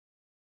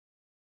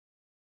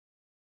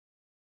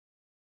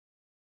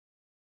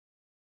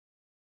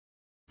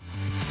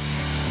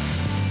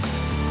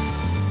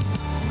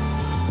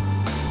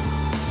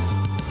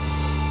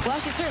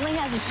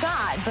has a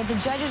shot, but the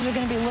judges are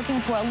going to be looking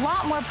for a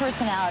lot more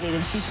personality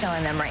than she's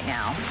showing them right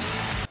now.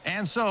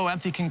 And so,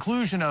 at the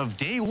conclusion of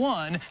day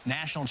one,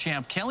 national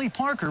champ Kelly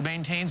Parker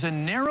maintains a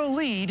narrow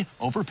lead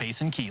over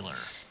Payson Keeler.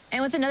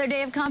 And with another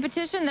day of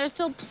competition, there's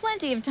still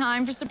plenty of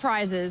time for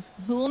surprises.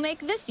 Who will make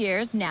this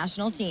year's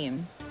national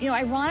team? You know,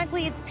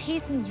 ironically, it's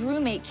Payson's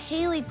roommate,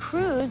 Kaylee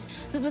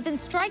Cruz, who's within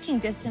striking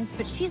distance,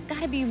 but she's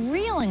got to be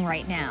reeling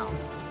right now.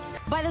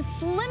 By the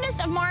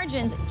slimmest of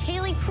margins,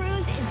 Kaylee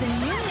Cruz is the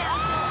new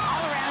national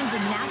all-around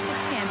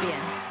gymnastics champion.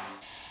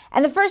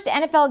 And the first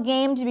NFL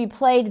game to be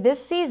played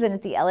this season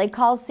at the LA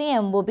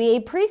Coliseum will be a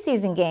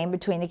preseason game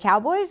between the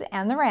Cowboys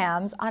and the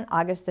Rams on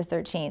August the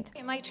 13th.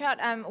 Hey, Mike Trout,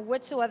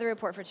 what's the weather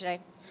report for today?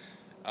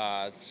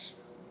 It's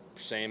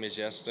same as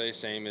yesterday,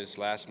 same as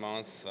last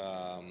month.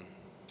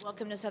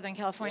 Welcome to Southern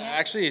California. Yeah,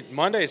 actually,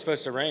 Monday is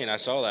supposed to rain. I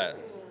saw that.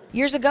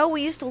 Years ago,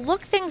 we used to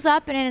look things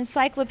up in an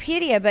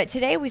encyclopedia, but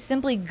today we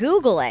simply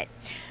Google it.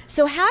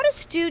 So how do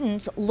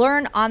students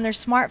learn on their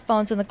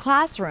smartphones in the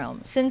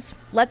classroom? Since,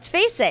 let's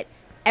face it,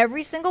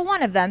 every single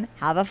one of them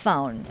have a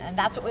phone. And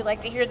that's what we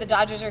like to hear. The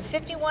Dodgers are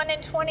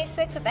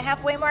 51-26 at the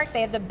halfway mark. They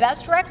have the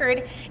best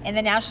record in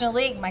the National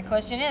League. My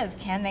question is,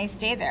 can they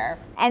stay there?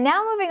 And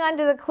now moving on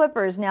to the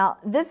Clippers. Now,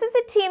 this is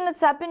a team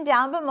that's up and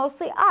down, but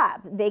mostly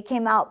up. They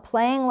came out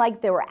playing like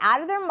they were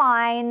out of their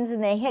minds,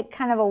 and they hit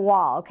kind of a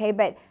wall, okay?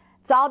 But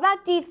it's all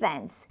about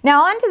defense.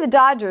 Now on to the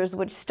Dodgers,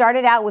 which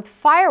started out with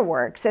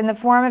fireworks in the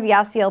form of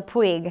Yasiel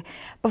Puig.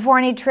 Before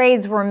any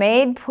trades were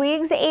made,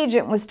 Puig's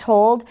agent was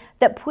told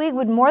that Puig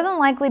would more than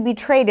likely be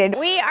traded.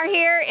 We are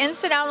here in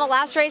Sonoma,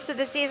 last race of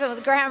the season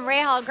with Graham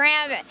Rahal.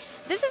 Graham,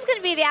 this is going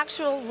to be the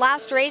actual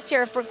last race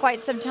here for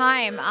quite some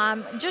time.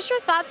 Just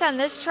your thoughts on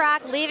this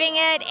track, leaving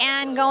it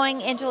and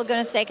going into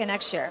Laguna Seca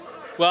next year.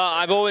 Well,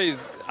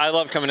 I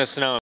love coming to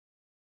Sonoma.